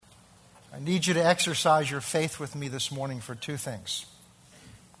need you to exercise your faith with me this morning for two things.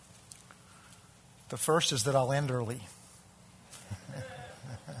 The first is that I'll end early.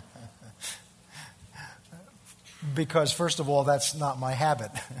 Because, first of all, that's not my habit.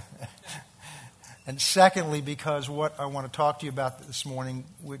 And secondly, because what I want to talk to you about this morning,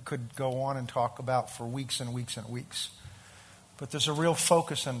 we could go on and talk about for weeks and weeks and weeks. But there's a real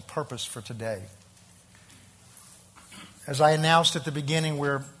focus and purpose for today. As I announced at the beginning,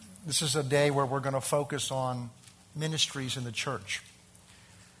 this is a day where we're going to focus on ministries in the church.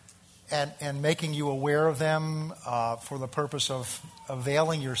 And making you aware of them for the purpose of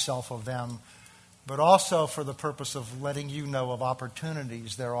availing yourself of them, but also for the purpose of letting you know of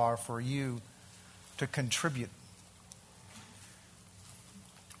opportunities there are for you to contribute.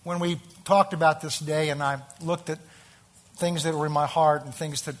 When we talked about this day and I looked at things that were in my heart and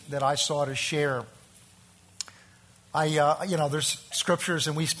things that I saw to share, there's scriptures,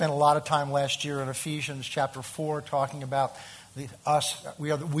 and we spent a lot of time last year in Ephesians chapter 4 talking about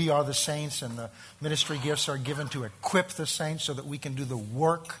we are the saints, and the ministry gifts are given to equip the saints so that we can do the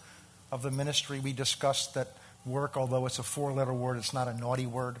work of the ministry. We discussed that work, although it's a 4-letter word, it's not a naughty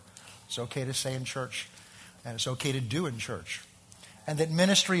word. It's okay to say in church, and it's okay to do in church. And that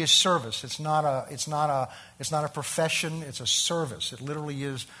ministry is service. It's not a profession. It's a service. It literally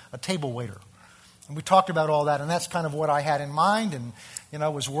is a table waiter. And we talked about all that, and that's kind of what I had in mind, and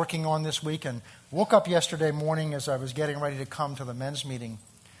was working on this week, and woke up yesterday morning as I was getting ready to come to the men's meeting,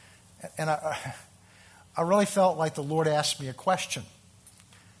 and I really felt like the Lord asked me a question.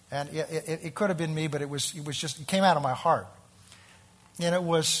 And it could have been me, but it came out of my heart. And it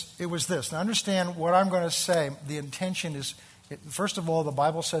was this. Now understand what I'm going to say. The intention is, first of all, the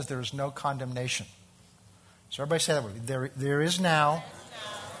Bible says there is no condemnation. So everybody say that with me. There is now,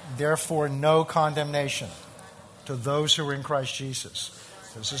 therefore, no condemnation to those who are in Christ Jesus.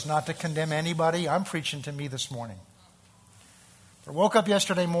 This is not to condemn anybody. I'm preaching to me this morning. I woke up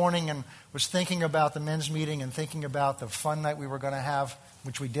yesterday morning and was thinking about the men's meeting and thinking about the fun night we were going to have,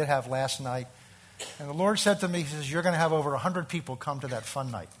 which we did have last night. And the Lord said to me, He says, you're going to have over 100 people come to that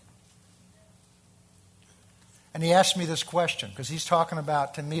fun night. And He asked me this question, because He's talking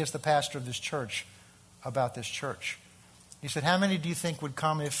about, to me as the pastor of this church, about this church. He said, how many do you think would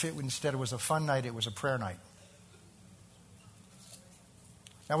come if instead it was a fun night, it was a prayer night?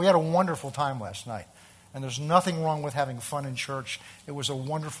 Now, we had a wonderful time last night. And there's nothing wrong with having fun in church. It was a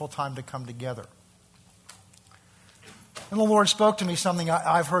wonderful time to come together. And the Lord spoke to me something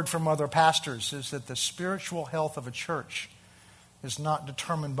I've heard from other pastors, is that the spiritual health of a church is not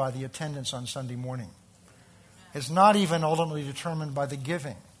determined by the attendance on Sunday morning. It's not even ultimately determined by the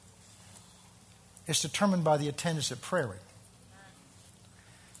giving. It's determined by the attendance at prayer.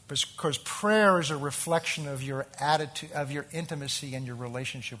 Because prayer is a reflection of your attitude, of your intimacy and your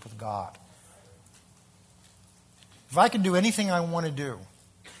relationship with God. If I could do anything I want to do,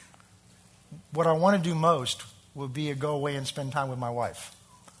 what I want to do most would be to go away and spend time with my wife.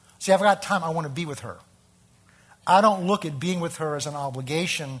 See, I've got time, I want to be with her. I don't look at being with her as an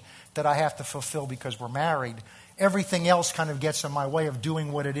obligation that I have to fulfill because we're married. Everything else kind of gets in my way of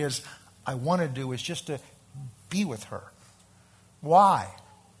doing what it is I want to do, is just to be with her. Why?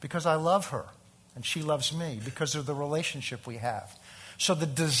 Because I love her and she loves me, because of the relationship we have. So the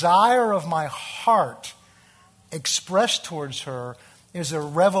desire of my heart expressed towards her is a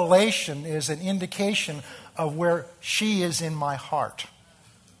revelation, is an indication of where she is in my heart.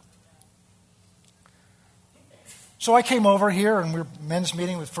 So I came over here, and we're men's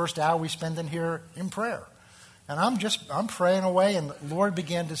meeting. With first hour we spend in here in prayer. And I'm praying away, and the Lord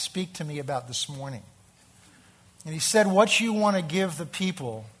began to speak to me about this morning. And He said, what you want to give the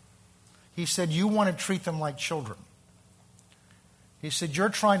people, He said, you want to treat them like children. He said, you're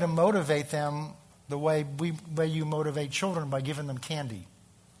trying to motivate them the way you motivate children, by giving them candy.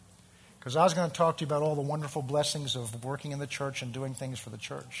 Because I was going to talk to you about all the wonderful blessings of working in the church and doing things for the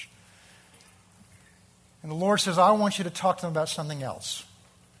church. And the Lord says, I want you to talk to them about something else.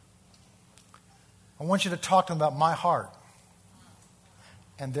 I want you to talk to them about my heart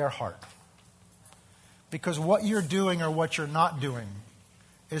and their heart. Because what you're doing or what you're not doing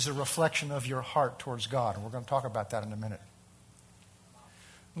is a reflection of your heart towards God. And we're going to talk about that in a minute.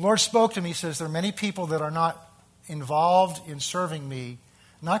 The Lord spoke to me. He says, there are many people that are not involved in serving me,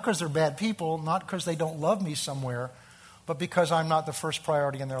 not because they're bad people, not because they don't love me somewhere, but because I'm not the first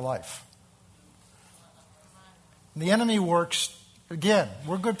priority in their life. And the enemy works, again,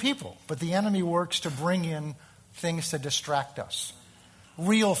 we're good people, but the enemy works to bring in things to distract us.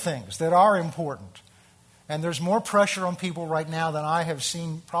 Real things that are important. And there's more pressure on people right now than I have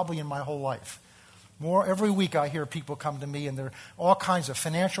seen probably in my whole life. Every week I hear people come to me, and there are all kinds of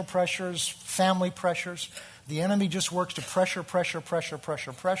financial pressures, family pressures. The enemy just works to pressure.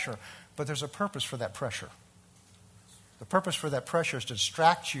 But there's a purpose for that pressure. The purpose for that pressure is to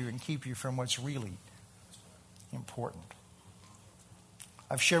distract you and keep you from what's really important.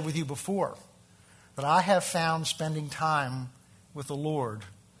 I've shared with you before that I have found spending time with the Lord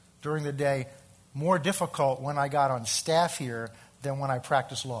during the day more difficult when I got on staff here than when I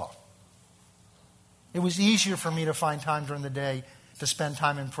practiced law. It was easier for me to find time during the day to spend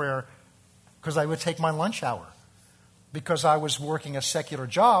time in prayer because I would take my lunch hour. Because I was working a secular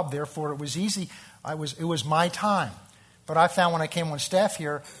job, therefore it was easy. It was my time. But I found when I came on staff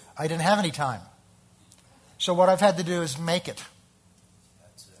here, I didn't have any time. So what I've had to do is make it.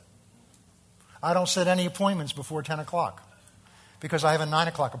 I don't set any appointments before 10 o'clock because I have a 9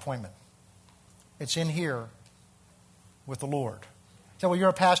 o'clock appointment. It's in here with the Lord. So, well, you're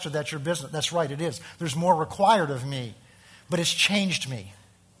a pastor, that's your business. That's right, it is. There's more required of me, but it's changed me.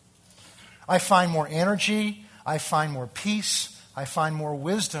 I find more energy, I find more peace, I find more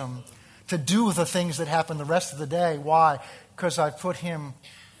wisdom to do the things that happen the rest of the day. Why? Because I put Him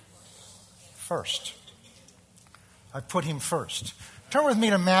first. I put Him first. Turn with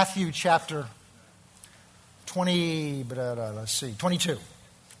me to Matthew chapter 22.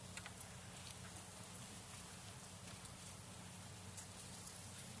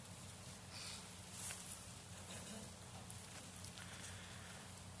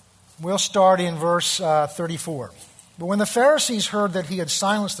 We'll start in verse 34. But when the Pharisees heard that He had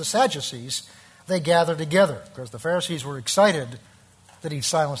silenced the Sadducees, they gathered together, because the Pharisees were excited that He'd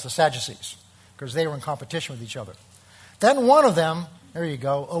silenced the Sadducees, because they were in competition with each other. Then one of them, there you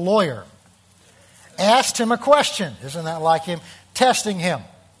go, a lawyer, asked Him a question. Isn't that like Him? Testing Him.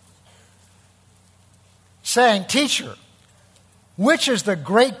 Saying, "Teacher, which is the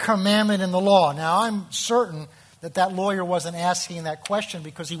great commandment in the law?" Now, I'm certain that lawyer wasn't asking that question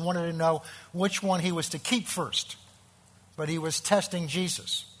because he wanted to know which one he was to keep first. But he was testing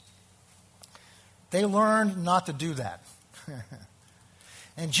Jesus. They learned not to do that.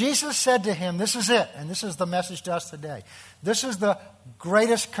 And Jesus said to him, this is it, and this is the message to us today. This is the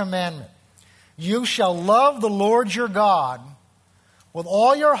greatest commandment. You shall love the Lord your God with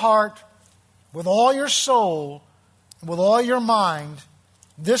all your heart, with all your soul, with all your mind.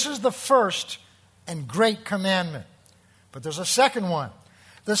 This is the first and great commandment. But there's a second one.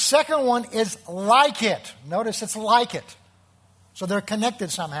 The second one is like it. Notice it's like it. So they're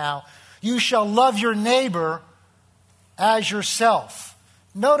connected somehow. You shall love your neighbor as yourself.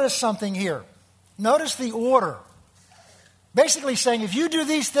 Notice something here. Notice the order. Basically saying if you do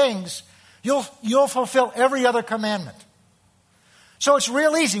these things, you'll fulfill every other commandment. So it's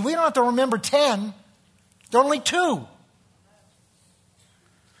real easy. We don't have to remember 10. There are only 2.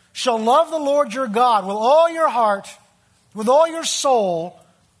 Shall love the Lord your God with all your heart, with all your soul,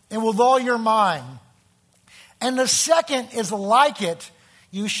 and with all your mind. And the second is like it.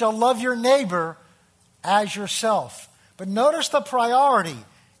 You shall love your neighbor as yourself. But notice the priority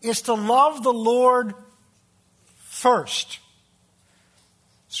is to love the Lord first.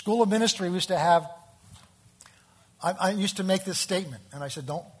 School of Ministry used to have, I used to make this statement, and I said,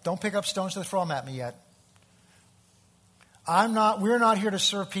 don't pick up stones to throw them at me yet. We're not here to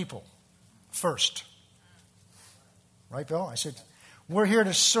serve people first. Right, Bill? I said, we're here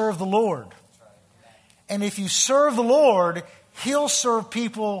to serve the Lord. And if you serve the Lord, He'll serve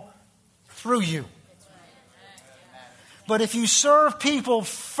people through you. But if you serve people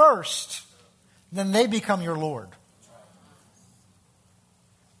first, then they become your Lord.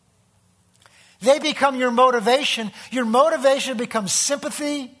 They become your motivation. Your motivation becomes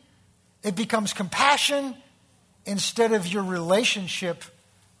sympathy. It becomes compassion instead of your relationship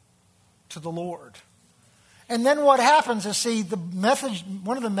to the Lord. And then what happens is,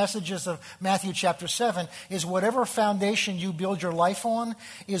 one of the messages of Matthew chapter 7 is whatever foundation you build your life on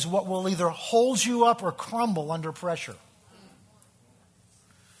is what will either hold you up or crumble under pressure.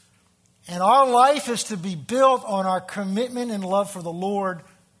 And our life is to be built on our commitment and love for the Lord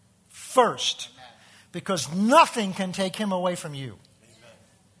first, because nothing can take Him away from you.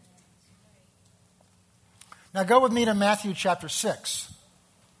 Now go with me to Matthew chapter 6.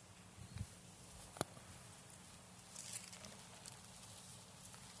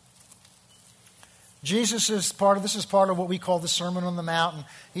 This is part of what we call the Sermon on the Mount. And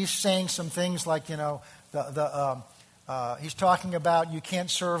He's saying some things like, he's talking about you can't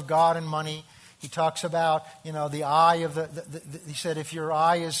serve God and money. He talks about, the eye of he said if your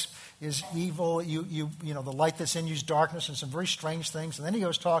eye is evil. You know, the light that's in you is darkness, and some very strange things. And then he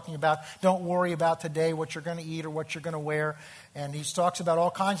goes talking about, don't worry about today what you're going to eat or what you're going to wear. And he talks about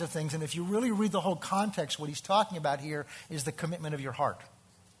all kinds of things. And if you really read the whole context, what he's talking about here is the commitment of your heart.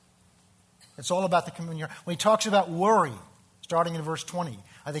 It's all about the commitment of your heart. When he talks about worry, starting in verse 20,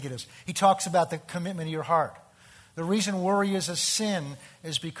 I think it is, he talks about the commitment of your heart. The reason worry is a sin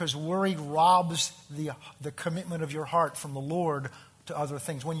is because worry robs the commitment of your heart from the Lord to other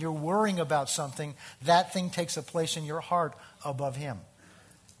things. When you're worrying about something, that thing takes a place in your heart above Him.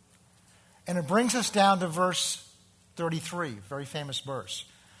 And it brings us down to verse 33, very famous verse.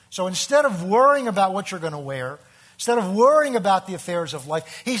 So instead of worrying about what you're going to wear, instead of worrying about the affairs of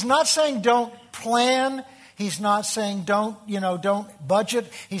life, he's not saying don't plan. He's not saying don't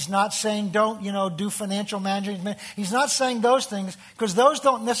budget. He's not saying don't, do financial management. He's not saying those things because those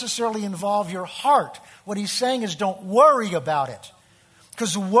don't necessarily involve your heart. What he's saying is don't worry about it.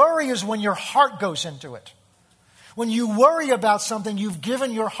 Because worry is when your heart goes into it. When you worry about something, you've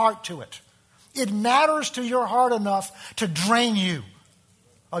given your heart to it. It matters to your heart enough to drain you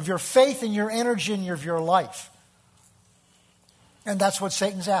of your faith and your energy and of your life. And that's what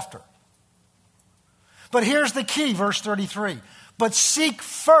Satan's after. But here's the key, verse 33. But seek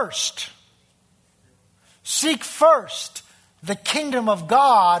first the kingdom of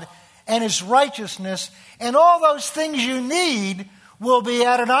God and His righteousness, and all those things you need will be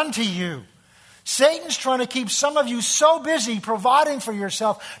added unto you. Satan's trying to keep some of you so busy providing for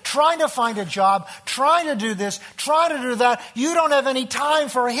yourself, trying to find a job, trying to do this, trying to do that. You don't have any time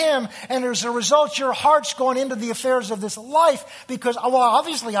for him, and as a result, your heart's going into the affairs of this life because, well,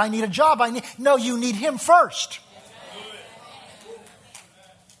 obviously I need a job. No, you need him first.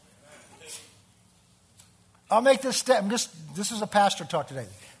 I'll make this step. This is a pastor talk today.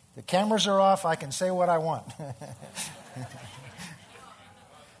 The cameras are off. I can say what I want.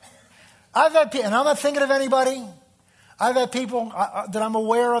 I've had people, and I'm not thinking of anybody. I've had people that I'm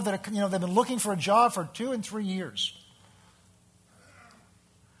aware of that they've been looking for a job for 2 and 3 years.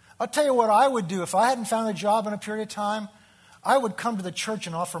 I'll tell you what I would do if I hadn't found a job in a period of time. I would come to the church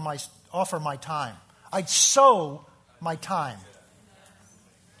and offer my time. I'd sow my time.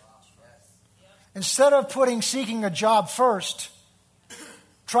 Instead of seeking a job first,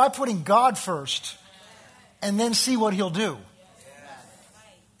 try putting God first, and then see what He'll do.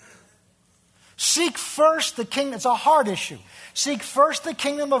 Seek first the kingdom. It's a hard issue. Seek first the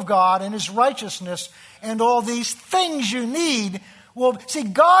kingdom of God and His righteousness, and all these things you need will... See,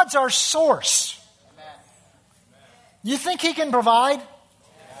 God's our source. You think He can provide?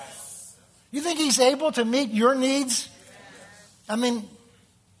 You think He's able to meet your needs? I mean,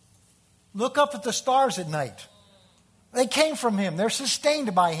 look up at the stars at night. They came from Him. They're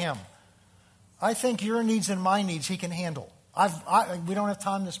sustained by Him. I think your needs and my needs He can handle. We don't have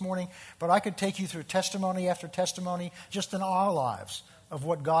time this morning, but I could take you through testimony after testimony just in our lives of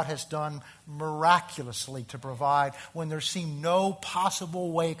what God has done miraculously to provide when there seemed no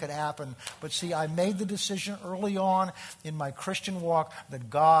possible way it could happen. But see, I made the decision early on in my Christian walk that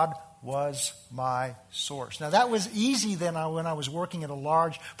God was my source. Now, that was easy then when I was working at a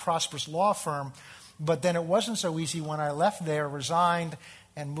large, prosperous law firm, but then it wasn't so easy when I left there, resigned,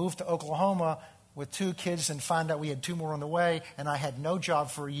 and moved to Oklahoma with 2 kids and found out we had 2 more on the way, and I had no job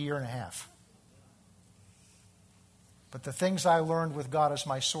for a year and a half. But the things I learned with God as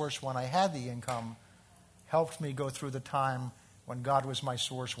my source when I had the income helped me go through the time when God was my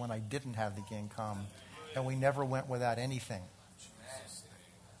source when I didn't have the income, and we never went without anything.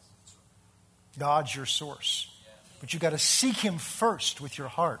 God's your source. But you've got to seek Him first with your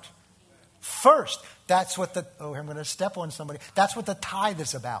heart. First. That's what I'm going to step on somebody. That's what the tithe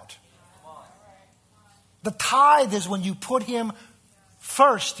is about. The tithe is when you put Him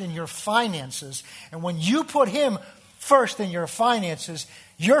first in your finances. And when you put Him first in your finances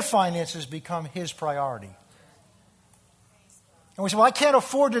become His priority. And we say, well, I can't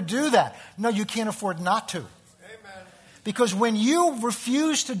afford to do that. No, you can't afford not to. Amen. Because when you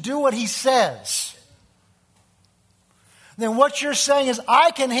refuse to do what He says, then what you're saying is,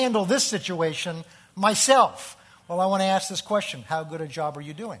 I can handle this situation myself. Well, I want to ask this question. How good a job are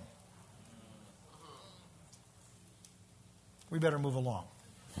you doing? We better move along.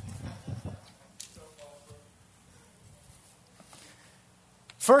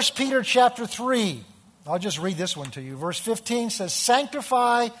 1 Peter chapter 3. I'll just read this one to you. Verse 15 says,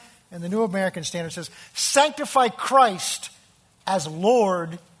 sanctify, and the New American Standard says, sanctify Christ as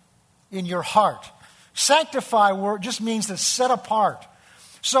Lord in your heart. Sanctify word just means to set apart.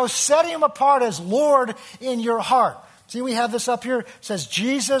 So set Him apart as Lord in your heart. See, we have this up here. It says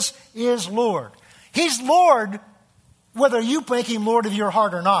Jesus is Lord. He's Lord whether you make Him Lord of your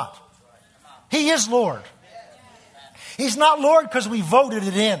heart or not. He is Lord. He's not Lord because we voted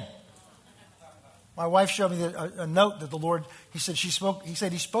it in. My wife showed me a note that the Lord, he said he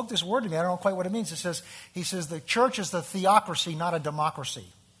spoke this word to me. I don't know quite what it means. He says the church is the theocracy, not a democracy.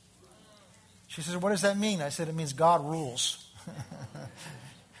 She says, what does that mean? I said, it means God rules.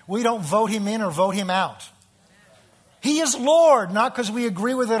 We don't vote him in or vote him out. He is Lord, not because we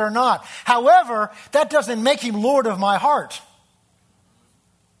agree with it or not. However, that doesn't make him Lord of my heart.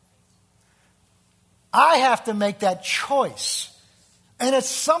 I have to make that choice. And it's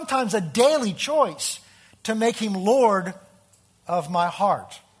sometimes a daily choice to make him Lord of my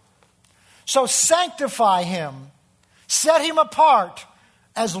heart. So sanctify him. Set him apart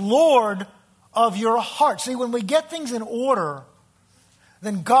as Lord of your heart. See, when we get things in order,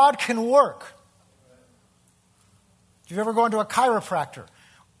 then God can work. If you've ever gone to a chiropractor,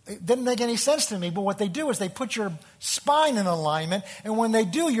 it didn't make any sense to me, but what they do is they put your spine in alignment, and when they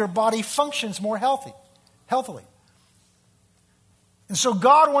do, your body functions more healthily. And so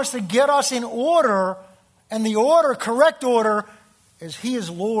God wants to get us in order, and the order, correct order, is He is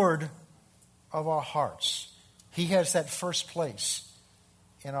Lord of our hearts. He has that first place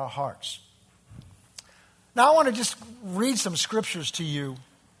in our hearts. Now I want to just read some scriptures to you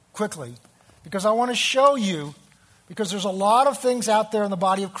quickly, because I want to show you, because there's a lot of things out there in the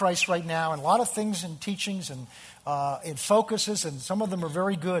body of Christ right now, and a lot of things in teachings and in focuses, and some of them are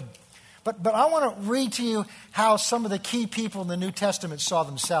very good. But I want to read to you how some of the key people in the New Testament saw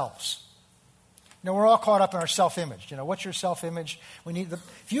themselves. You know, we're all caught up in our self-image. You know, what's your self-image?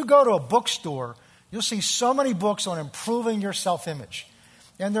 If you go to a bookstore, you'll see so many books on improving your self-image.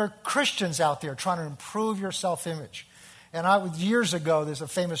 And there are Christians out there trying to improve your self-image. And years ago, there's a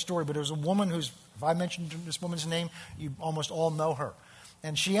famous story, but there was a woman who's, if I mentioned this woman's name, you almost all know her.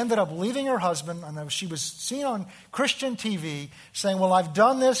 And she ended up leaving her husband, and she was seen on Christian TV saying, well, I've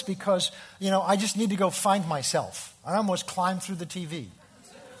done this because, I just need to go find myself. I almost climbed through the TV.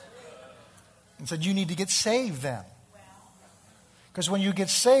 And said, you need to get saved then. Because when you get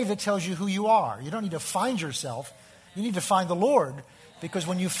saved, it tells you who you are. You don't need to find yourself. You need to find the Lord, because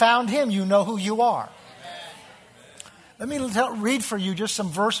when you found Him, you know who you are. Let me read for you just some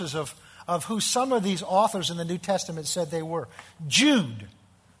verses of who some of these authors in the New Testament said they were. Jude,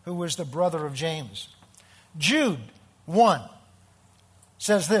 who was the brother of James. Jude 1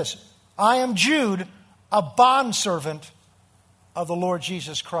 says this, I am Jude, a bondservant of the Lord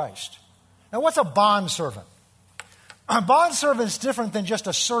Jesus Christ. Now, what's a bondservant? A bondservant is different than just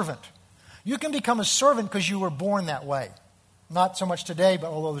a servant. You can become a servant because you were born that way. Not so much today, but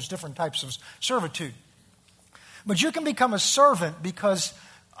although there's different types of servitude. But you can become a servant because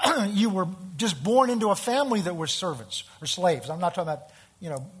you were just born into a family that were servants or slaves. I'm not talking about,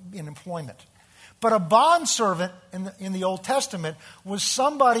 in employment. But a bondservant in the Old Testament was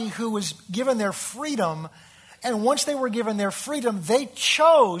somebody who was given their freedom, and once they were given their freedom, they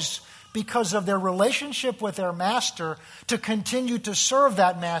chose, because of their relationship with their master, to continue to serve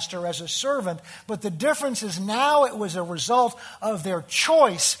that master as a servant. But the difference is now it was a result of their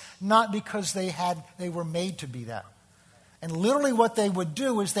choice, not because they were made to be that. And literally what they would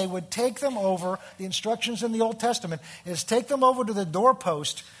do is they would take them over, the instructions in the Old Testament is take them over to the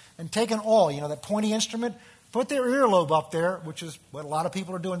doorpost and take an awl, that pointy instrument, put their earlobe up there, which is what a lot of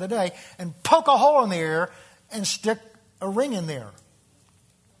people are doing today, and poke a hole in the ear and stick a ring in there.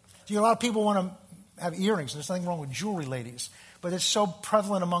 A lot of people want to have earrings. There's nothing wrong with jewelry, ladies. But it's so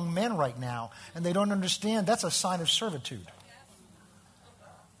prevalent among men right now, and they don't understand that's a sign of servitude.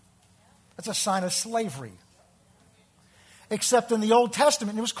 That's a sign of slavery. Except in the Old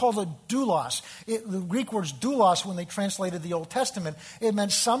Testament, it was called a doulos. The Greek word's doulos, when they translated the Old Testament, it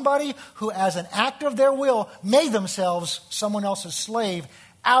meant somebody who, as an act of their will, made themselves someone else's slave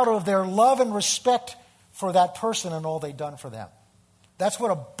out of their love and respect for that person and all they'd done for them. That's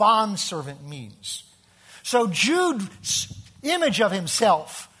what a bondservant means. So Jude's image of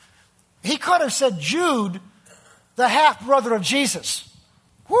himself, he could have said Jude, the half-brother of Jesus.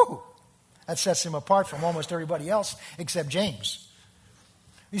 Woo! That sets him apart from almost everybody else except James.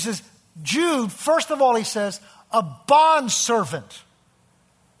 He says, Jude, first of all, he says, a bondservant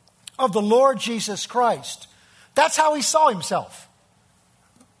of the Lord Jesus Christ. That's how he saw himself.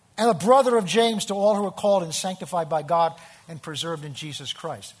 And a brother of James to all who are called and sanctified by God and preserved in Jesus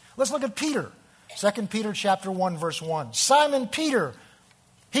Christ. Let's look at Peter. 2 Peter chapter 1, verse 1. Simon Peter,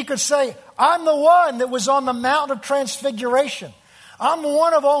 he could say, I'm the one that was on the Mount of Transfiguration. I'm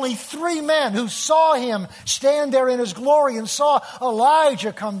one of only 3 men who saw him stand there in his glory and saw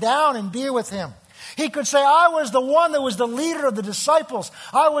Elijah come down and be with him. He could say, I was the one that was the leader of the disciples.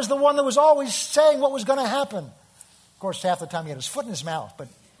 I was the one that was always saying what was going to happen. Of course, half the time he had his foot in his mouth, but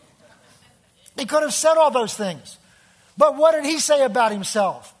He could have said all those things. But what did he say about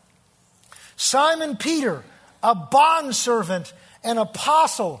himself? Simon Peter, a bondservant and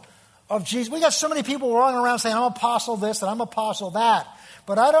apostle of Jesus. We got so many people running around saying, I'm apostle this and I'm apostle that.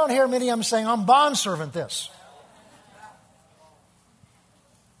 But I don't hear many of them saying, I'm bondservant this.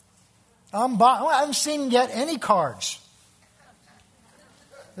 I haven't seen yet any cards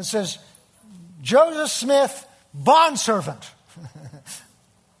that says, Joseph Smith, bondservant.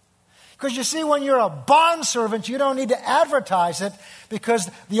 Because you see, when you're a bondservant, you don't need to advertise it, because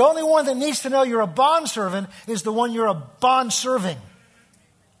the only one that needs to know you're a bondservant is the one you're a bond-serving.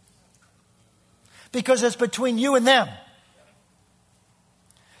 Because it's between you and them.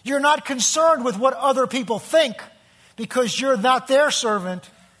 You're not concerned with what other people think, because you're not their servant,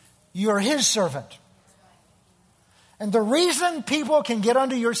 you're his servant. And the reason people can get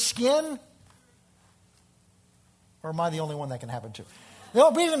under your skin, or am I the only one that can happen to? The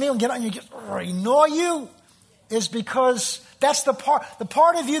only reason people get on you or annoy you is because that's the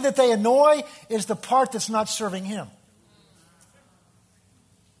part of you that they annoy is the part that's not serving him.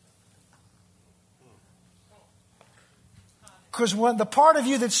 Because when the part of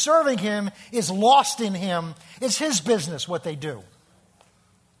you that's serving him is lost in him, it's his business what they do.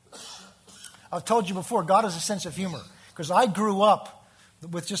 I've told you before, God has a sense of humor. Because I grew up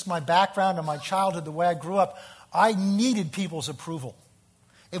with just my background and my childhood, the way I grew up, I needed people's approval.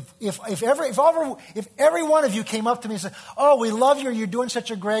 If every one of you came up to me and said, oh, we love you, you're doing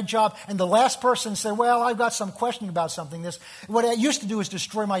such a great job, and the last person said, well, I've got some question about something, what I used to do is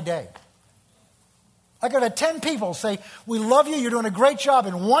destroy my day. I could have 10 people say, we love you, you're doing a great job,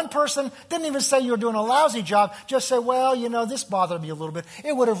 and one person didn't even say you're doing a lousy job, just say, well, this bothered me a little bit.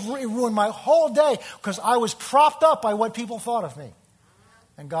 It would have ruined my whole day, because I was propped up by what people thought of me.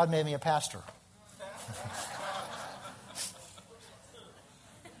 And God made me a pastor.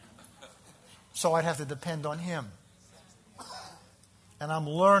 So I'd have to depend on him. And I'm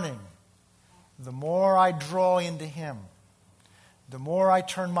learning, the more I draw into him, the more I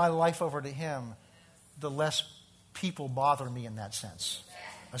turn my life over to him, the less people bother me in that sense.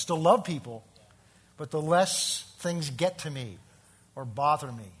 I still love people, but the less things get to me or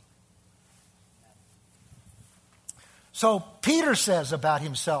bother me. So Peter says about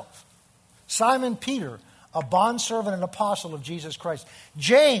himself, Simon Peter, a bondservant and apostle of Jesus Christ.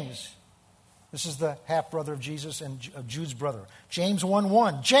 James, this is the half-brother of Jesus and of Jude's brother. James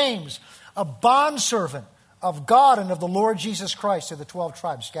 1:1. James, a bondservant of God and of the Lord Jesus Christ, to the 12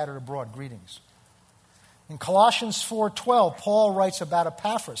 tribes scattered abroad. Greetings. In Colossians 4:12, Paul writes about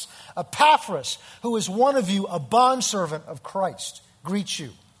Epaphras. Epaphras, who is one of you, a bondservant of Christ, greets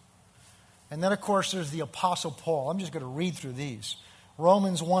you. And then, of course, there's the Apostle Paul. I'm just going to read through these.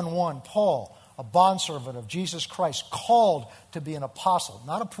 Romans 1:1, Paul, a bondservant of Jesus Christ, called to be an apostle,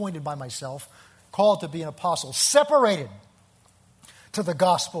 not appointed by myself, called to be an apostle, separated to the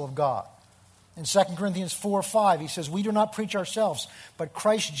gospel of God. In 2 Corinthians 4:5, he says, we do not preach ourselves, but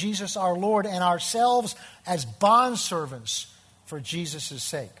Christ Jesus our Lord, and ourselves as bondservants for Jesus'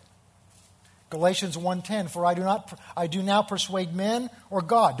 sake. Galatians 1:10, for I do now persuade men or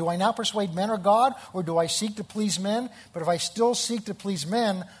God. Do I now persuade men or God, or do I seek to please men? But if I still seek to please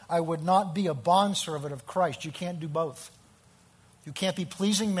men, I would not be a bondservant of Christ. You can't do both. You can't be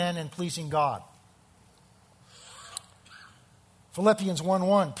pleasing men and pleasing God. Philippians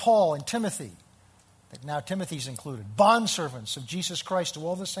 1:1, Paul and Timothy, now Timothy's included, bondservants of Jesus Christ to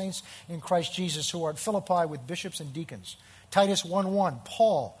all the saints in Christ Jesus who are at Philippi with bishops and deacons. Titus 1:1,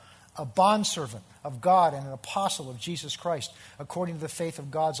 Paul, a bondservant of God and an apostle of Jesus Christ, according to the faith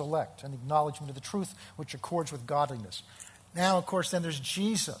of God's elect and the acknowledgement of the truth which accords with godliness. Now, of course, then there's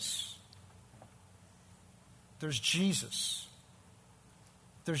Jesus. There's Jesus.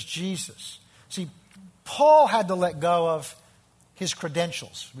 There's Jesus. See, Paul had to let go of his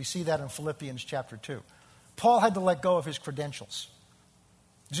credentials. We see that in Philippians chapter 2. Paul had to let go of his credentials.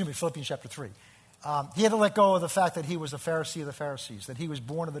 Philippians chapter 3. He had to let go of the fact that he was a Pharisee of the Pharisees, that he was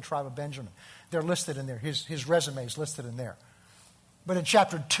born of the tribe of Benjamin. They're listed in there. His resume is listed in there. But in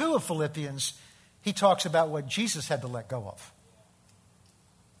chapter 2 of Philippians, he talks about what Jesus had to let go of.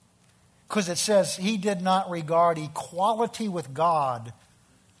 Because it says he did not regard equality with God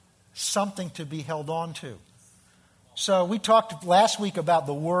something to be held on to. So we talked last week about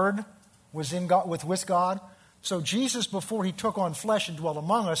the Word was in God, with God. So Jesus, before he took on flesh and dwelt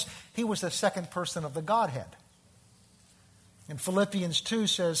among us, he was the second person of the Godhead. And Philippians 2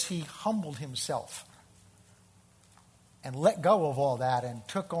 says he humbled himself and let go of all that and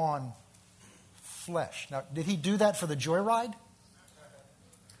took on flesh. Now, did he do that for the joyride?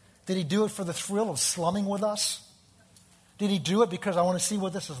 Did he do it for the thrill of slumming with us? Did he do it because I want to see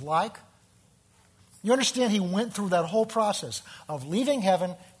what this is like? You understand he went through that whole process of leaving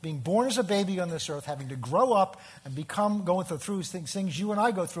heaven, being born as a baby on this earth, having to grow up and going through things you and I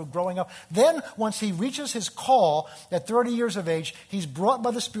go through growing up. Then, once he reaches his call at 30 years of age, he's brought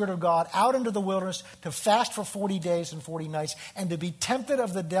by the Spirit of God out into the wilderness to fast for 40 days and 40 nights and to be tempted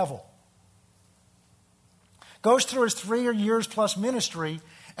of the devil. Goes through his 3 years plus ministry,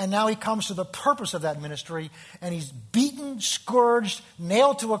 and now he comes to the purpose of that ministry, and he's beaten, scourged,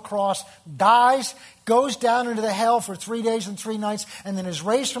 nailed to a cross, dies, goes down into the hell for 3 days and 3 nights, and then is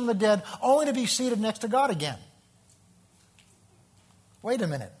raised from the dead, only to be seated next to God again. Wait a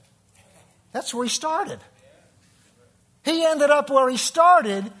minute. That's where he started. He ended up where he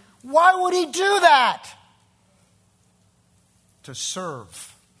started. Why would he do that? To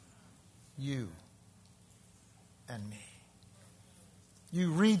serve you and me.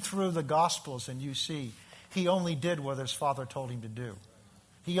 You read through the Gospels and you see he only did what his Father told him to do.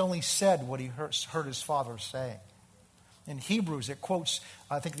 He only said what he heard his Father say. In Hebrews, it quotes,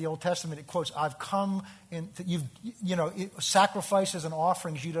 I think the Old Testament, it quotes, I've come in, sacrifices and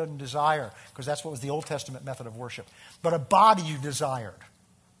offerings you didn't desire, because that's what was the Old Testament method of worship. But a body you desired.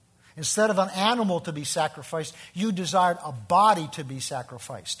 Instead of an animal to be sacrificed, you desired a body to be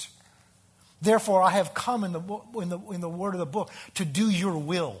sacrificed. Therefore, I have come in the word of the book to do your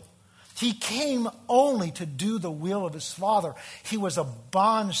will. He came only to do the will of his Father. He was a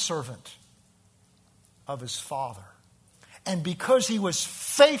bondservant of his Father. And because he was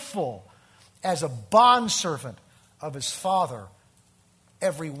faithful as a bondservant of his Father,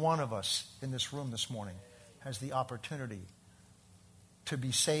 every one of us in this room this morning has the opportunity to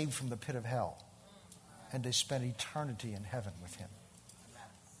be saved from the pit of hell and to spend eternity in heaven with him.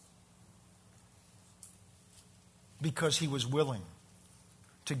 Because he was willing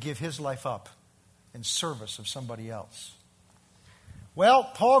to give his life up in service of somebody else. Well,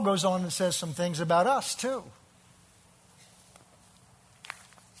 Paul goes on and says some things about us too.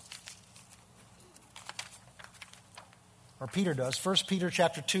 Or Peter does. 1 Peter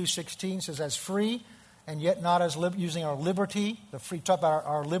chapter 2:16 says, as free and yet not as using our liberty, talk about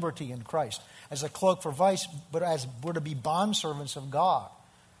our liberty in Christ, as a cloak for vice, but as we're to be bondservants of God.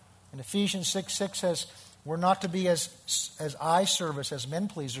 And Ephesians 6:6 says, we're not to be as eye service, as men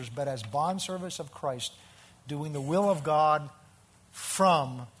pleasers, but as bondservants of Christ, doing the will of God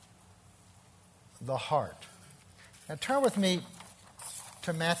from the heart. Now turn with me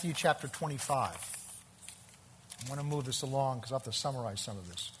to Matthew chapter 25. I want to move this along because I have to summarize some of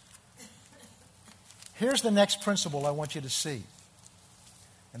this. Here's the next principle I want you to see.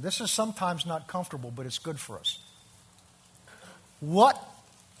 And this is sometimes not comfortable, but it's good for us.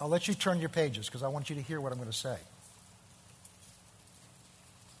 I'll let you turn your pages because I want you to hear what I'm going to say.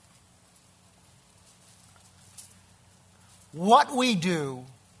 What we do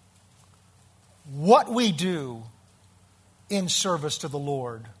in service to the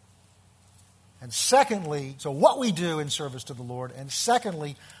Lord. And secondly, what we do in service to the Lord. And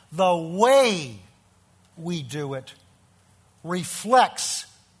secondly, the way we do it reflects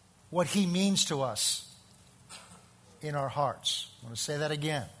what he means to us in our hearts. I'm going to say that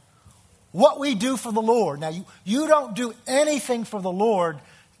again. What we do for the Lord. Now, you don't do anything for the Lord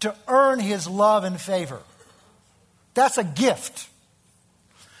to earn his love and favor. That's a gift.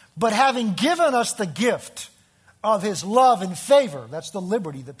 But having given us the gift of his love and favor, that's the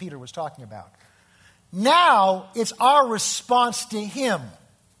liberty that Peter was talking about. Now, it's our response to him.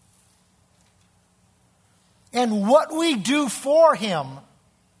 And what we do for him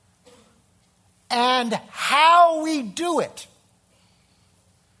and how we do it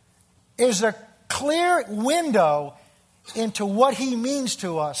is a clear window into what he means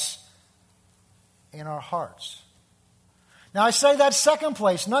to us in our hearts. Now, I say that second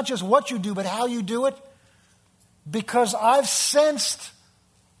place, not just what you do, but how you do it, because I've sensed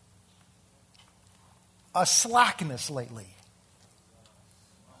a slackness lately,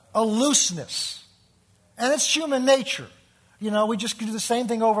 a looseness, and it's human nature. We just do the same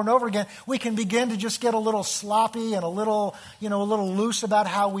thing over and over again. We can begin to just get a little sloppy and a little loose about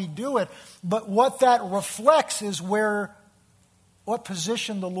how we do it. But what that reflects is what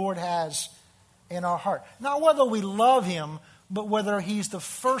position the Lord has in our heart. Not whether we love him, but whether he's the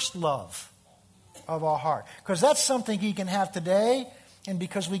first love of our heart. Because that's something he can have today, and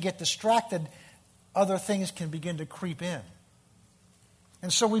because we get distracted, other things can begin to creep in.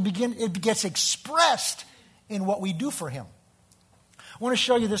 And so it gets expressed in what we do for him. I want to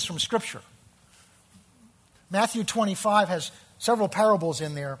show you this from Scripture. Matthew 25 has several parables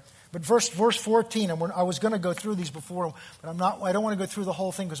in there, But verse 14, and I was going to go through these before, but I don't want to go through the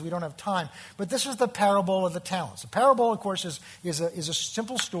whole thing because we don't have time. But this is the parable of the talents. The parable, of course, is a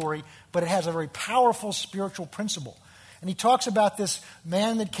simple story, but it has a very powerful spiritual principle. And he talks about this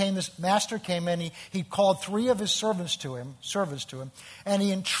man that came, this master came in, he called 3 of his servants to him, and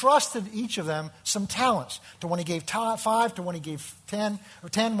he entrusted each of them some talents. To one he gave 5, to one he gave 10, or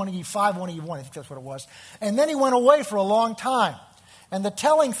 10, one he gave 5, one he gave 1. I think that's what it was. And then he went away for a long time. And the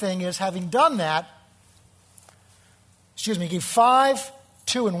telling thing is, having done that, he gave 5,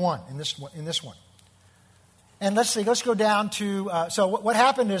 2, and 1 in this one. And let's go down to, so what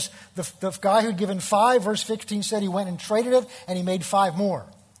happened is the guy who'd given 5, verse 15 said he went and traded it, and he made 5 more.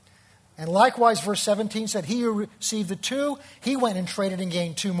 And likewise, verse 17 said he who received the 2, he went and traded and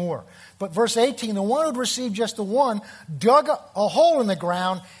gained 2 more. But verse 18, the one who'd received just the 1 dug a hole in the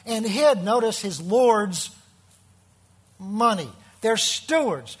ground and hid, notice, his Lord's money. They're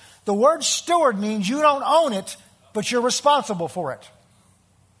stewards. The word steward means you don't own it, but you're responsible for it.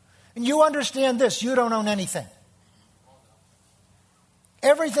 And you understand this, you don't own anything.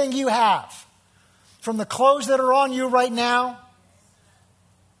 Everything you have, from the clothes that are on you right now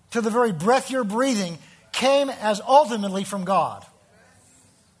to the very breath you're breathing, came as ultimately from God.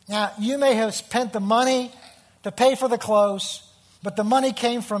 Now, you may have spent the money to pay for the clothes, but the money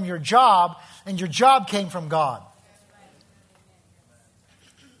came from your job, and your job came from God.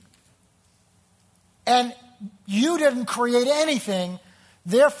 And you didn't create anything.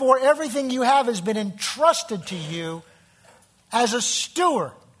 Therefore, everything you have has been entrusted to you as a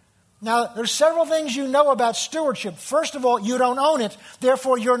steward. Now, there's several things you know about stewardship. First of all, you don't own it.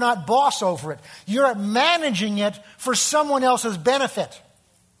 Therefore, you're not boss over it. You're managing it for someone else's benefit.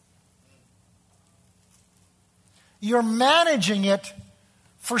 You're managing it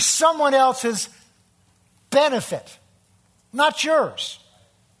for someone else's benefit, not yours.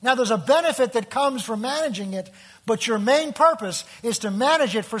 Now, there's a benefit that comes from managing it, but your main purpose is to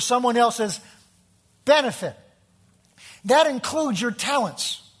manage it for someone else's benefit. That includes your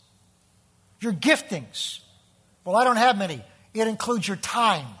talents, your giftings. Well, I don't have many. It includes your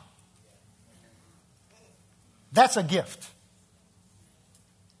time. That's a gift.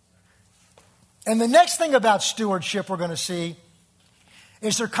 And the next thing about stewardship we're going to see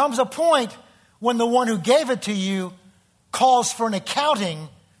is there comes a point when the one who gave it to you calls for an accounting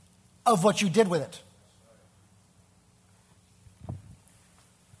of what you did with it.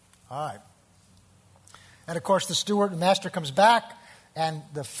 All right. And of course, the master comes back, and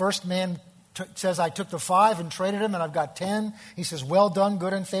the first man says, I took the 5 and traded him, and I've got 10. He says, well done,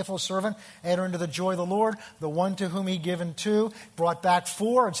 good and faithful servant. Enter into the joy of the Lord. The one to whom he given 2 brought back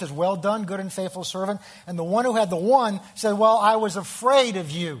 4 and says, well done, good and faithful servant. And the one who had the 1 said, well, I was afraid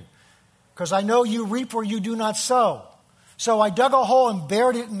of you, because I know you reap where you do not sow. So I dug a hole and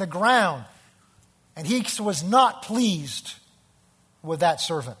buried it in the ground. And he was not pleased with that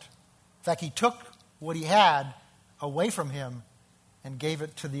servant. In fact, he took what he had away from him and gave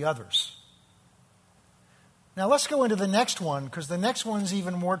it to the others. Now let's go into the next one, because the next one's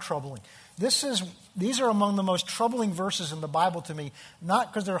even more troubling. These are among the most troubling verses in the Bible to me,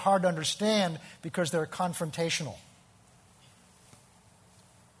 not because they're hard to understand, because they're confrontational.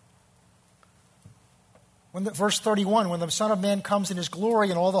 Verse 31, when the Son of Man comes in his glory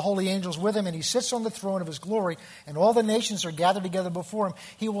and all the holy angels with him, and he sits on the throne of his glory, and all the nations are gathered together before him,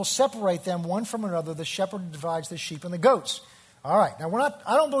 he will separate them one from another. The shepherd divides the sheep and the goats. All right, now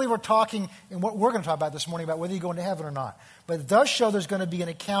I don't believe we're talking in what we're going to talk about this morning about whether you go into heaven or not. But it does show there's going to be an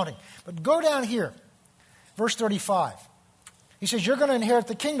accounting. But go down here, verse 35. He says, you're going to inherit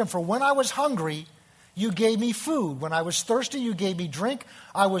the kingdom, for when I was hungry, you gave me food. When I was thirsty, you gave me drink.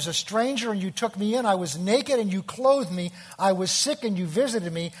 I was a stranger, and you took me in. I was naked, and you clothed me. I was sick, and you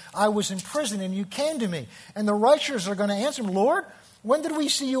visited me. I was in prison, and you came to me. And the righteous are going to answer him, Lord, when did we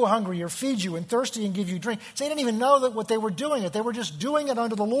see you hungry or feed you and thirsty and give you drink? So they didn't even know that what they were doing it. They were just doing it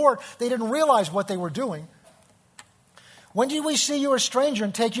unto the Lord. They didn't realize what they were doing. When did we see you a stranger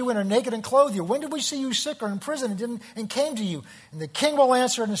and take you in, or naked and clothe you? When did we see you sick or in prison and came to you? And the king will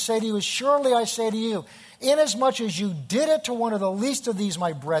answer and say to you, surely I say to you, inasmuch as you did it to one of the least of these,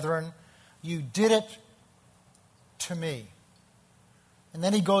 my brethren, you did it to me. And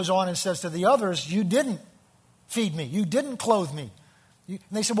then he goes on and says to the others, you didn't feed me. You didn't clothe me. And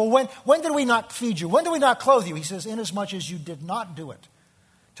they said, well, when did we not feed you? When did we not clothe you? He says, inasmuch as you did not do it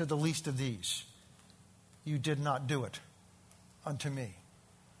to the least of these, you did not do it unto me.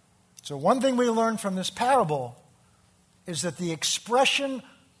 So one thing we learn from this parable is that the expression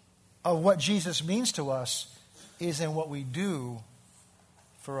of what Jesus means to us is in what we do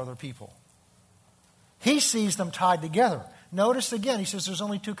for other people. He sees them tied together. Notice again, he says there's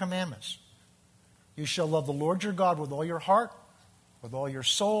only 2 commandments. You shall love the Lord your God with all your heart, with all your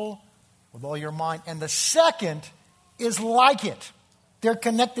soul, with all your mind. And the second is like it. They're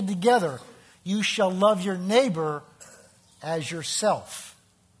connected together. You shall love your neighbor as yourself.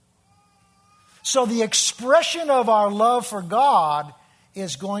 So the expression of our love for God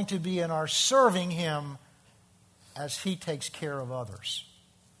is going to be in our serving Him as He takes care of others.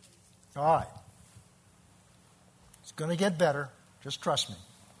 All right. It's going to get better. Just trust me.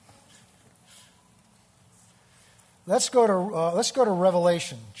 Let's go to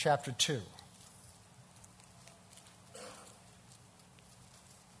Revelation chapter 2.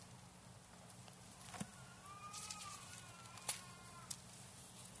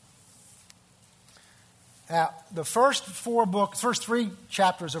 Now, the first 3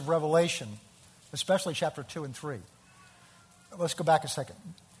 chapters of Revelation, especially chapter 2 and 3. Let's go back a second.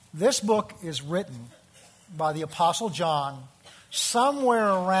 This book is written by the Apostle John somewhere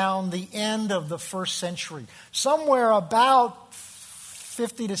around the end of the first century, somewhere about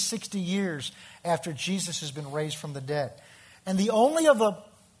 50 to 60 years after Jesus has been raised from the dead. And the only of the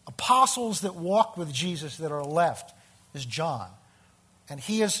apostles that walked with Jesus that are left is John. And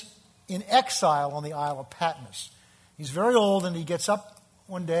he is in exile on the Isle of Patmos. He's very old, and he gets up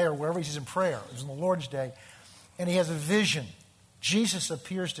one day, or wherever he's in prayer, it was on the Lord's day, and he has a vision. Jesus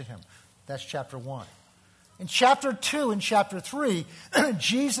appears to him. That's chapter 1. In chapter 2 and chapter 3,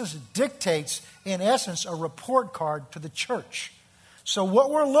 Jesus dictates, in essence, a report card to the church. So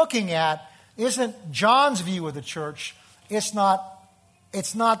what we're looking at isn't John's view of the church. It's not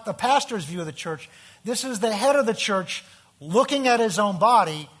the pastor's view of the church. This is the head of the church looking at his own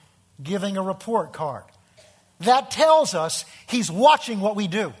body, giving a report card. That tells us he's watching what we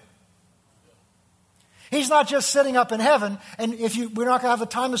do. He's not just sitting up in heaven, and we're not going to have the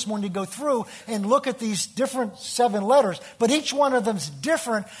time this morning to go through and look at these different 7 letters, but each one of them is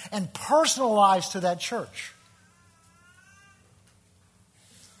different and personalized to that church.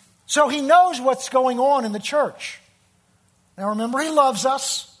 So he knows what's going on in the church. Now remember, he loves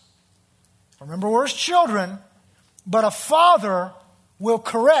us. Remember, we're his children, but a father will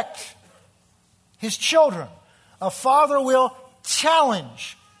correct his children. A father will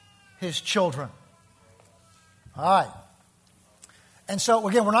challenge his children. All right. And so,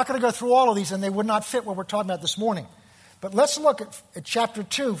 again, we're not going to go through all of these, and they would not fit what we're talking about this morning. But let's look at chapter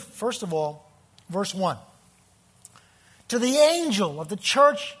 2, first of all, verse 1. To the angel of the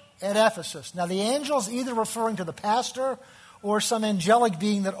church at Ephesus. Now, the angel is either referring to the pastor or some angelic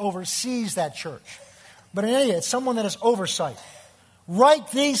being that oversees that church. But in any case, it's someone that has oversight. Write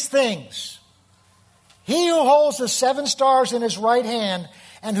these things. He who holds the 7 stars in his right hand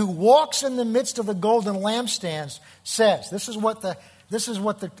and who walks in the midst of the golden lampstands says, this is what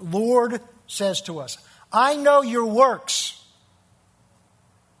the Lord says to us. I know your works.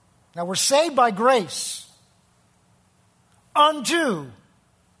 Now we're saved by grace unto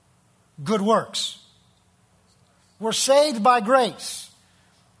good works. We're saved by grace.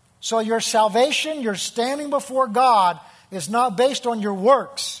 So your salvation, your standing before God, is not based on your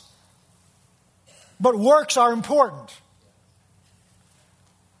works. But works are important.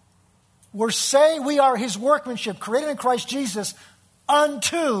 We are His workmanship, created in Christ Jesus,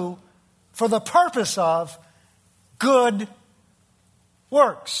 for the purpose of good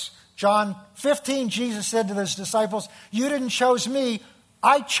works. John 15, Jesus said to His disciples, you didn't choose me,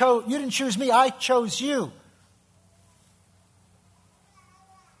 I chose you.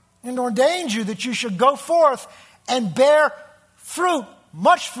 And ordained you that you should go forth and bear fruit,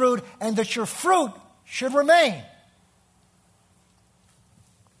 much fruit, and that your fruit should remain.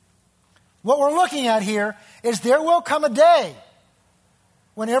 What we're looking at here is there will come a day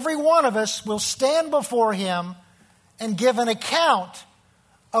when every one of us will stand before Him and give an account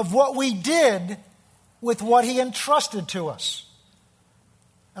of what we did with what He entrusted to us.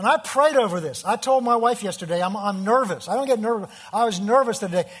 And I prayed over this. I told my wife yesterday, I'm nervous. I don't get nervous. I was nervous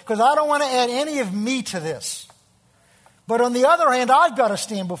today because I don't want to add any of me to this. But on the other hand, I've got to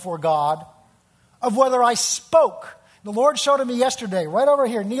stand before God of whether I spoke. The Lord showed it me yesterday, right over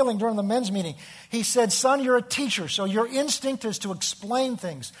here, kneeling during the men's meeting. He said, son, you're a teacher, so your instinct is to explain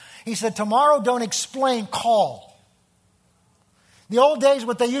things. He said, tomorrow don't explain, call. The old days,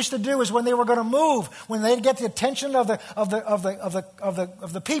 what they used to do is when they were going to move, when they'd get the attention of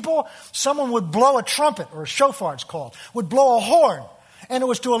the people, someone would blow a trumpet, or a shofar it's called, would blow a horn. And it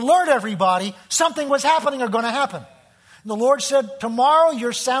was to alert everybody something was happening or going to happen. And the Lord said, tomorrow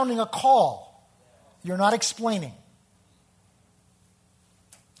you're sounding a call. You're not explaining.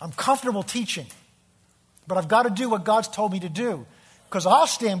 I'm comfortable teaching, but I've got to do what God's told me to do because I'll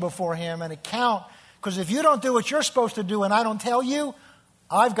stand before Him and account Because if you don't do what you're supposed to do and I don't tell you,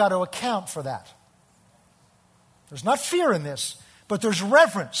 I've got to account for that. There's not fear in this, but there's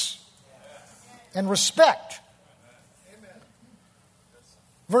reverence and respect.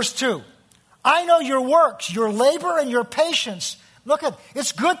 Verse 2. I know your works, your labor, and your patience. Look at,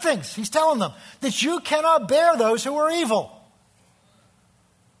 it's good things. He's telling them that you cannot bear those who are evil.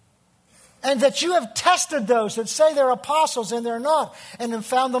 And that you have tested those that say they're apostles and they're not, and have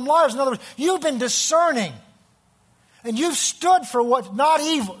found them liars. In other words, you've been discerning. And you've stood for what's not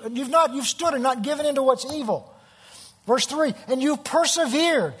evil. You've stood and not given into what's evil. Verse 3, and you've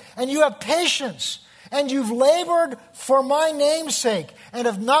persevered, and you have patience, and you've labored for my name's sake, and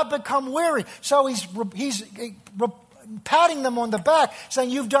have not become weary. So he's patting them on the back,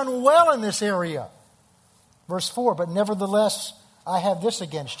 saying, you've done well in this area. Verse 4, but nevertheless, I have this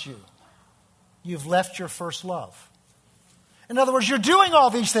against you. You've left your first love. In other words, you're doing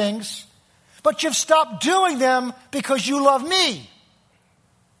all these things, but you've stopped doing them because you love me.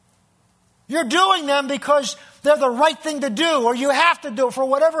 You're doing them because they're the right thing to do, or you have to do it for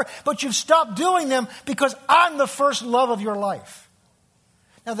whatever, but you've stopped doing them because I'm the first love of your life.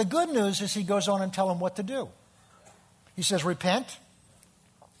 Now, the good news is he goes on and tells them what to do. He says, repent.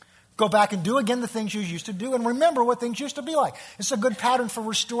 Go back and do again the things you used to do, and remember what things used to be like. It's a good pattern for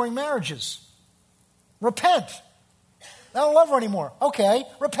restoring marriages. Repent. I don't love her anymore. Okay,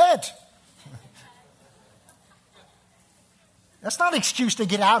 repent. That's not an excuse to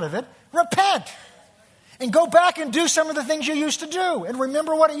get out of it. Repent. And go back and do some of the things you used to do. And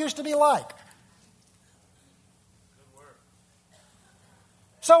remember what it used to be like.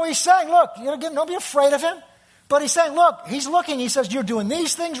 So he's saying, look, don't be afraid of him. But he's saying, look, he's looking. He says, you're doing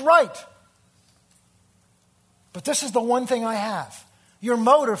these things right. But this is the one thing I have. Your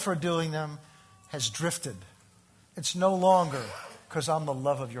motive for doing them has drifted. It's no longer because I'm the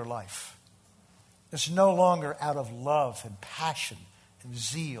love of your life. It's no longer out of love and passion and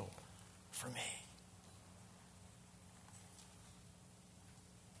zeal for me.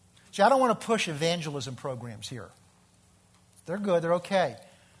 See, I don't want to push evangelism programs here. They're good, they're okay.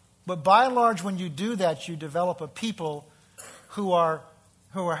 But by and large, when you do that, you develop a people who have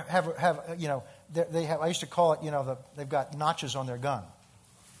I used to call it, they've got notches on their gun.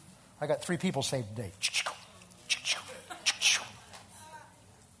 I got 3 people saved today.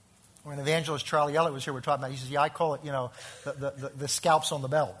 When evangelist Charlie Elliott was here, we were talking about. He says, "Yeah, I call it, the scalps on the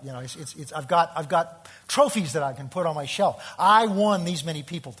belt. I've got trophies that I can put on my shelf. I won these many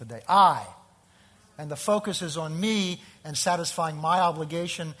people today. And the focus is on me and satisfying my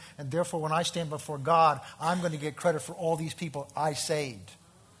obligation. And therefore, when I stand before God, I'm going to get credit for all these people I saved.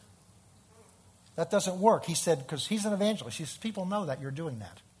 That doesn't work." He said, because he's an evangelist. He says, people know that you're doing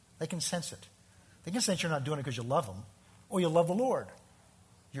that. They can sense it. They can sense you're not doing it because you love them or you love the Lord.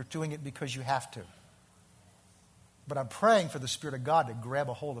 You're doing it because you have to. But I'm praying for the Spirit of God to grab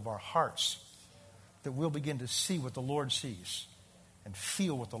a hold of our hearts, that we'll begin to see what the Lord sees and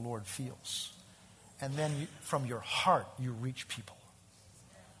feel what the Lord feels. And then from your heart, you reach people.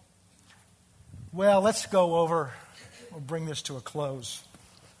 Well, let's go over, we'll bring this to a close,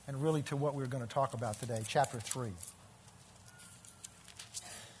 and really to what we're going to talk about today, chapter 3.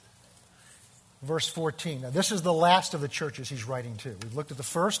 Verse 14. Now, this is the last of the churches he's writing to. We've looked at the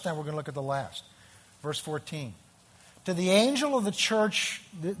first, now we're going to look at the last. Verse 14. To the angel of the church,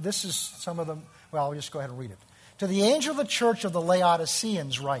 this is some of them, well, I'll just go ahead and read it. To the angel of the church of the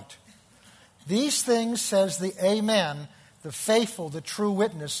Laodiceans write, these things says the Amen, the faithful, the true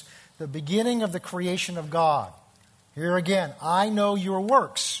witness, the beginning of the creation of God. Here again, I know your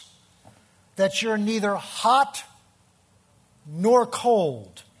works, that you're neither hot nor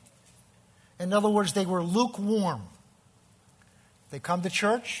cold. In other words, they were lukewarm. They come to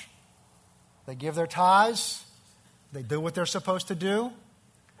church, they give their tithes, they do what they're supposed to do,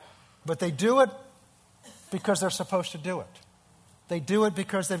 but they do it because they're supposed to do it. They do it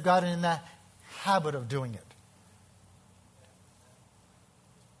because they've gotten in that habit of doing it.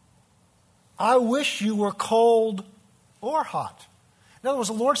 I wish you were cold or hot. In other words,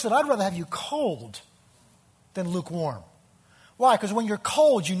 the Lord said, I'd rather have you cold than lukewarm. Why? Because when you're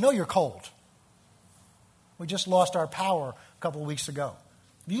cold, you know you're cold. We just lost our power a couple of weeks ago.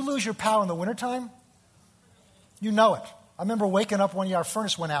 If you lose your power in the wintertime, you know it. I remember waking up one year, our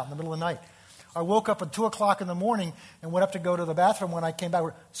furnace went out in the middle of the night. I woke up at 2 o'clock in the morning and went up to go to the bathroom. When I came back,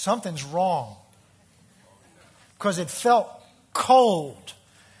 something's wrong. Because it felt cold.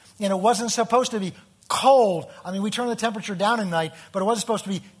 And it wasn't supposed to be cold. I mean, we turned the temperature down at night, but it wasn't supposed to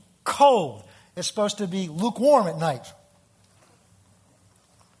be cold. It's supposed to be lukewarm at night.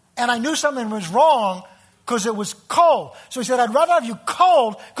 And I knew something was wrong because it was cold. So he said, I'd rather have you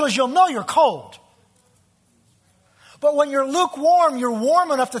cold because you'll know you're cold. But when you're lukewarm, you're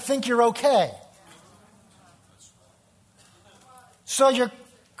warm enough to think you're okay. So you're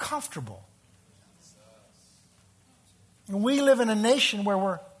comfortable. And we live in a nation where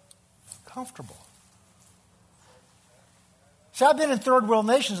we're comfortable. See, I've been in third world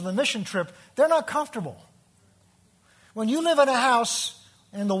nations on the mission trip. They're not comfortable. When you live in a house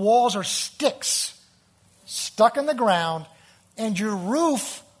and the walls are sticks stuck in the ground and your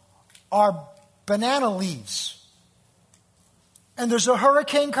roof are banana leaves and there's a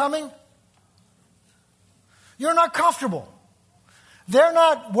hurricane coming, you're not comfortable. They're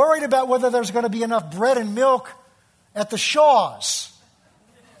not worried about whether there's going to be enough bread and milk at the Shaw's,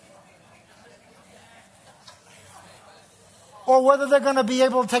 or whether they're going to be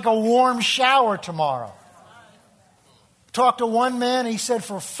able to take a warm shower tomorrow. Talked to one man, he said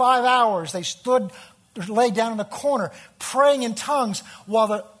for 5 hours they laid down in the corner praying in tongues while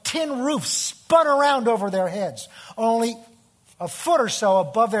the tin roof spun around over their heads, only a foot or so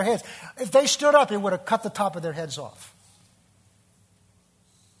above their heads. If they stood up, it would have cut the top of their heads off.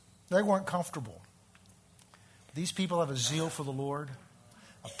 They weren't comfortable. These people have a zeal for the Lord,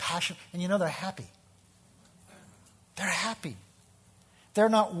 a passion, and they're happy. They're happy. They're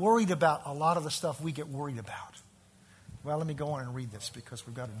not worried about a lot of the stuff we get worried about. Well, let me go on and read this because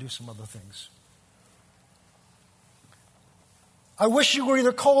we've got to do some other things. I wish you were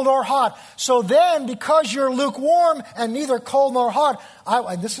either cold or hot. So then, because you're lukewarm and neither cold nor hot,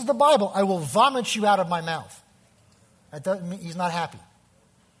 and this is the Bible, I will vomit you out of my mouth. That doesn't mean he's not happy.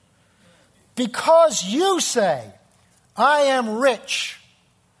 Because you say, I am rich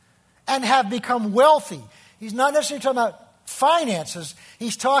and have become wealthy. He's not necessarily talking about finances.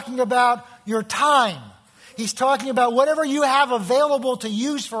 He's talking about your time. He's talking about whatever you have available to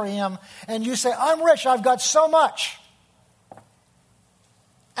use for him. And you say, I'm rich. I've got so much.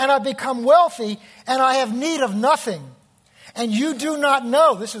 And I've become wealthy and I have need of nothing. And you do not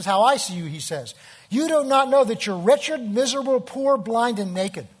know. This is how I see you, he says. You do not know that you're wretched, miserable, poor, blind, and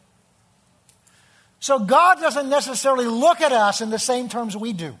naked. So God doesn't necessarily look at us in the same terms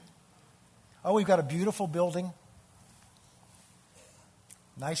we do. Oh, we've got a beautiful building.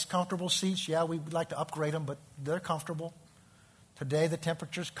 Nice, comfortable seats. Yeah, we'd like to upgrade them, but they're comfortable. Today, the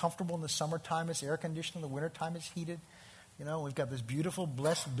temperature's comfortable. In the summertime, it's air conditioned. In the wintertime, it's heated. We've got this beautiful,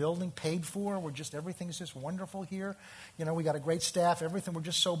 blessed building paid for. Everything's just wonderful here. We got a great staff, everything. We're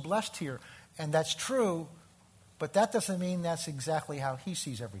just so blessed here. And that's true, but that doesn't mean that's exactly how he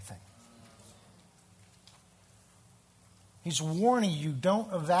sees everything. He's warning you,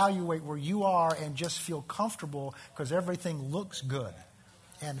 don't evaluate where you are and just feel comfortable because everything looks good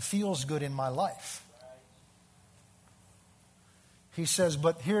and feels good in my life. He says,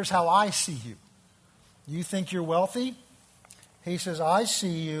 but here's how I see you. You think you're wealthy? He says, I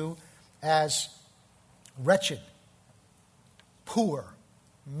see you as wretched, poor,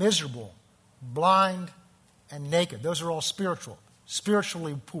 miserable, blind, and naked. Those are all spiritual.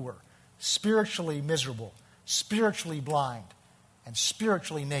 Spiritually poor, spiritually miserable, spiritually blind, and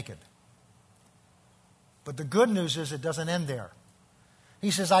spiritually naked. But the good news is it doesn't end there. He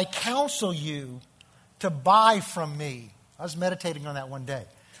says, I counsel you to buy from me. I was meditating on that one day.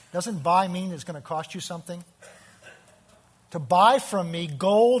 Doesn't buy mean it's going to cost you something? To buy from me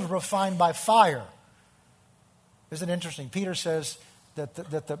gold refined by fire. Isn't it interesting? Peter says that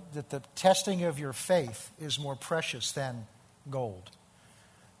the testing of your faith is more precious than gold.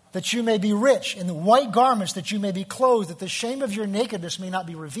 That you may be rich in the white garments, that you may be clothed, that the shame of your nakedness may not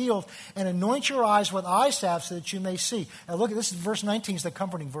be revealed, and anoint your eyes with eye salve so that you may see. Now look at this, verse 19 is the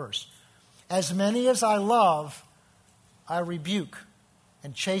comforting verse. As many as I love, I rebuke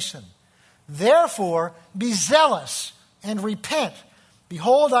and chasten. Therefore, be zealous and repent.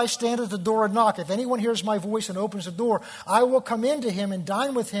 Behold, I stand at the door and knock. If anyone hears my voice and opens the door, I will come in to him and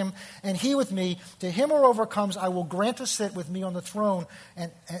dine with him, and he with me. To him who overcomes, I will grant to sit with me on the throne,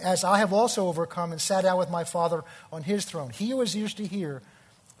 and as I have also overcome and sat down with my Father on his throne. He who has ears to hear,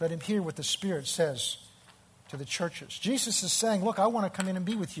 let him hear what the Spirit says to the churches. Jesus is saying, look, I want to come in and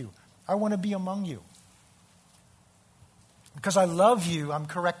be with you. I want to be among you. Because I love you, I'm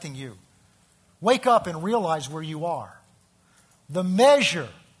correcting you. Wake up and realize where you are. The measure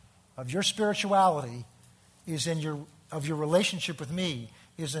of your spirituality is in your relationship with me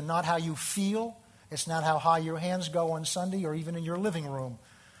is in not how you feel. It's not how high your hands go on Sunday or even in your living room.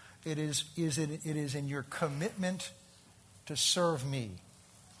 It is in your commitment to serve me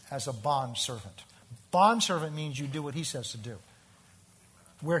as a bond servant. Bond servant means you do what he says to do.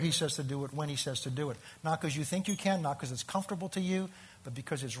 Where he says to do it, when he says to do it. Not because you think you can, not because it's comfortable to you, but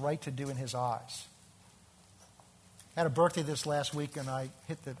because it's right to do in his eyes. I had a birthday this last week, and I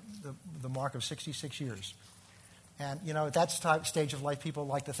hit the mark of 66 years. And, at that stage of life, people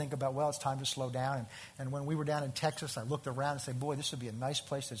like to think about, well, it's time to slow down. And when we were down in Texas, I looked around and said, boy, this would be a nice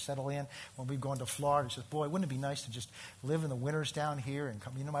place to settle in. When we've gone to Florida, I said, boy, wouldn't it be nice to just live in the winters down here? And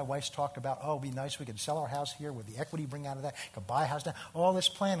come, my wife's talked about, oh, it'd be nice we could sell our house here with the equity bring out of that, could buy a house down. All this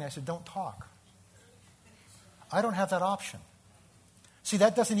planning. I said, don't talk. I don't have that option. See,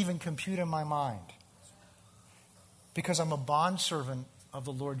 that doesn't even compute in my mind. Because I'm a bondservant of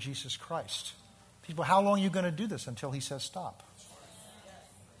the Lord Jesus Christ. People, how long are you going to do this until he says stop?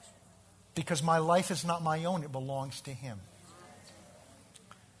 Because my life is not my own, it belongs to him.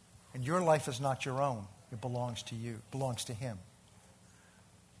 And your life is not your own, it belongs to you, it belongs to him.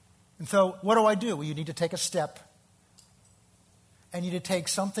 And so, what do? Well, you need to take a step. And you need to take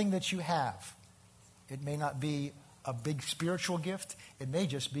something that you have. It may not be a big spiritual gift, it may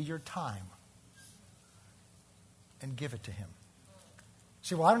just be your time. And give it to him.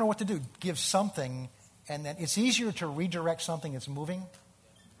 See, well, I don't know what to do. Give something, and then it's easier to redirect something that's moving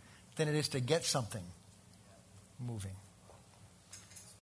than it is to get something moving.